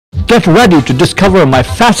get ready to discover my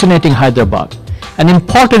fascinating Hyderabad, an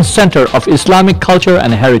important center of Islamic culture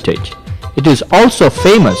and heritage. It is also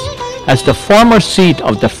famous as the former seat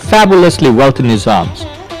of the fabulously wealthy Nizams,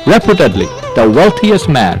 reputedly the wealthiest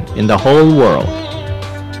man in the whole world.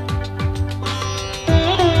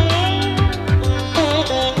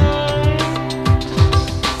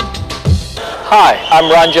 Hi, I'm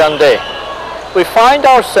Ranjan Dey. We find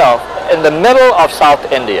ourselves in the middle of South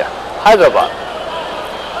India, Hyderabad,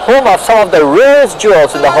 home of some of the rarest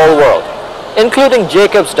jewels in the whole world, including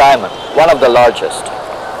Jacob's diamond, one of the largest.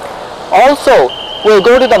 Also, we'll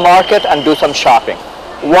go to the market and do some shopping.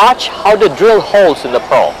 Watch how they drill holes in the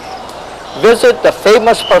pearl. Visit the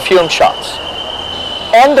famous perfume shops.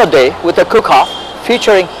 End the day with a cook-off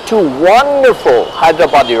featuring two wonderful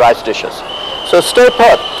Hyderabadi rice dishes. So stay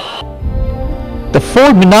put. The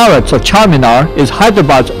four minarets of Charminar is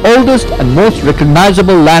Hyderabad's oldest and most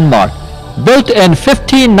recognizable landmark, built in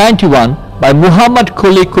 1591 by Muhammad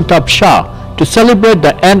Quli Qutb Shah to celebrate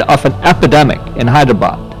the end of an epidemic in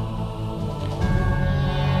Hyderabad.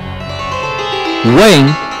 Weighing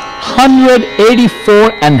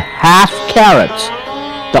 184.5 carats,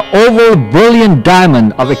 the oval brilliant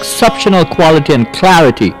diamond of exceptional quality and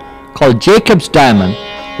clarity called Jacob's diamond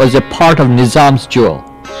was a part of Nizam's jewel.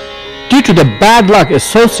 Due to the bad luck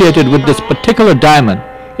associated with this particular diamond,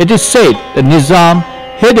 it is said that Nizam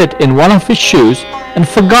hid it in one of his shoes and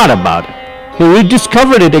forgot about it. He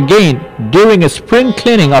rediscovered it again during a spring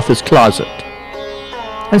cleaning of his closet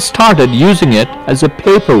and started using it as a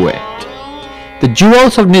paperweight. The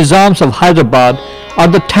jewels of Nizams of Hyderabad are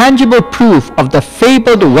the tangible proof of the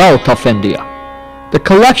fabled wealth of India. The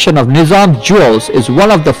collection of Nizam's jewels is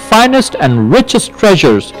one of the finest and richest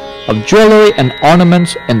treasures of jewelry and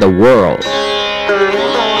ornaments in the world.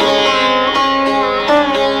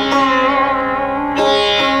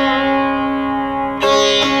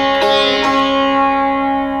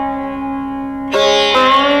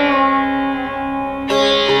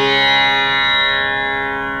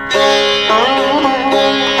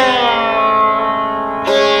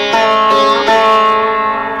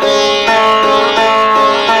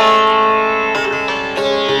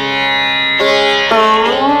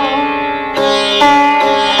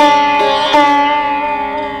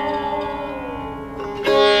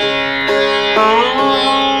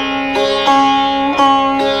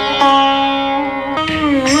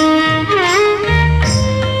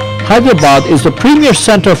 Hyderabad is the premier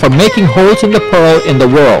center for making holes in the pearl in the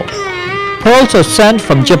world. Pearls are sent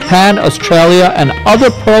from Japan, Australia and other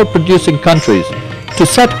pearl-producing countries to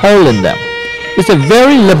set hole in them. It's a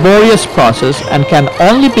very laborious process and can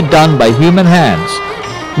only be done by human hands.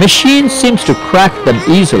 Machines seems to crack them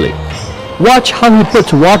easily. Watch how he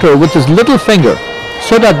puts water with his little finger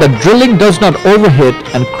so that the drilling does not overheat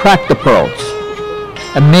and crack the pearls.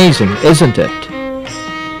 Amazing, isn't it?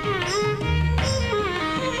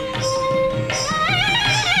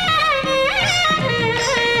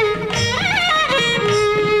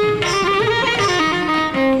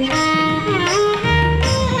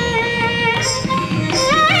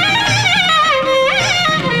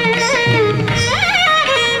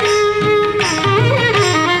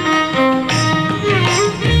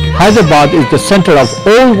 Hyderabad is the center of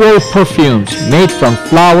old world perfumes made from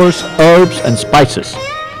flowers, herbs and spices.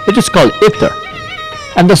 It is called ether,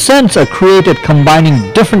 and the scents are created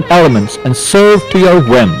combining different elements and served to your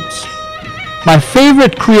whims. My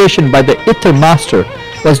favorite creation by the ether master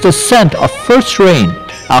was the scent of first rain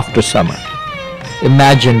after summer.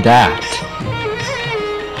 Imagine that.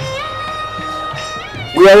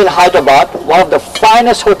 We are in Hyderabad, one of the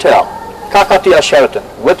finest hotels, Calcutta Sheraton.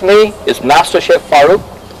 With me is Master Chef Farooq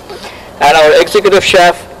and our executive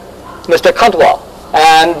chef, Mr. Kantwal.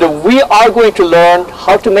 And we are going to learn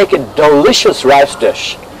how to make a delicious rice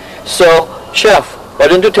dish. So, chef, why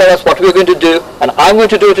don't you tell us what we're going to do, and I'm going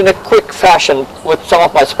to do it in a quick fashion with some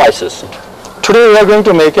of my spices. Today we are going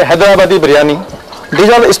to make a Hyderabadi biryani.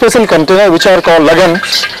 These are the special containers which are called lagan.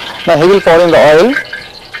 Now he will pour in the oil.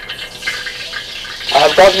 I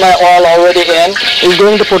have got my oil already in. He's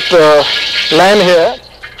going to put lamb here.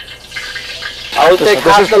 I will take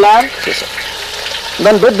half the lamb. Yes,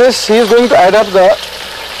 then with this he is going to add up the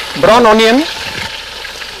brown onion,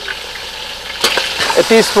 a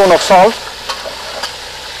teaspoon of salt,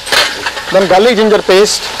 then garlic ginger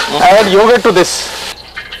paste, add yogurt to this,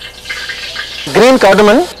 green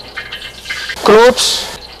cardamom, cloves,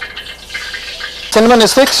 cinnamon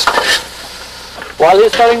sticks. While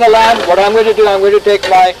he's stirring the lamb, what I'm going to do, I'm going to take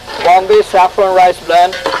my Bombay saffron rice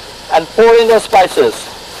blend and pour in the spices.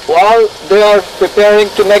 While they are preparing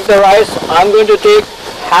to make the rice, I'm going to take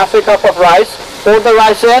half a cup of rice, pour the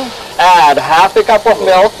rice in, add half a cup of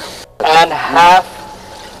milk, and half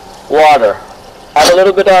water. Add a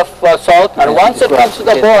little bit of salt, and once it comes to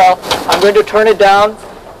the boil, I'm going to turn it down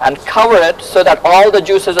and cover it so that all the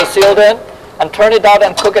juices are sealed in, and turn it down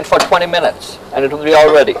and cook it for 20 minutes, and it will be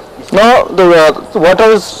all ready. Now the water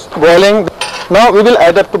is boiling. Now we will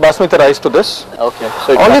add up to basmati rice to this. Okay.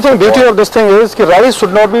 So only thing beauty of this thing is the rice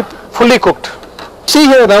should not be fully cooked. See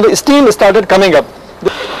here, now the steam started coming up.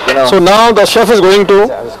 So now the chef is going to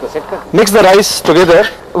mix the rice together.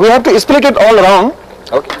 We have to split it all around.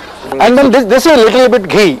 Okay. And then this is a little bit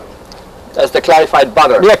ghee. That's the clarified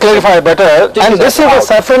butter. Yeah, clarified butter. And this is the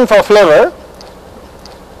saffron for flavor.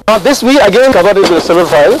 Now this we again cover it with silver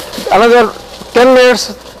foil. Another 10 minutes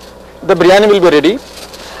the biryani will be ready.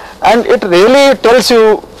 And it really tells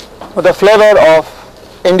you the flavor of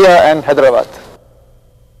India and Hyderabad.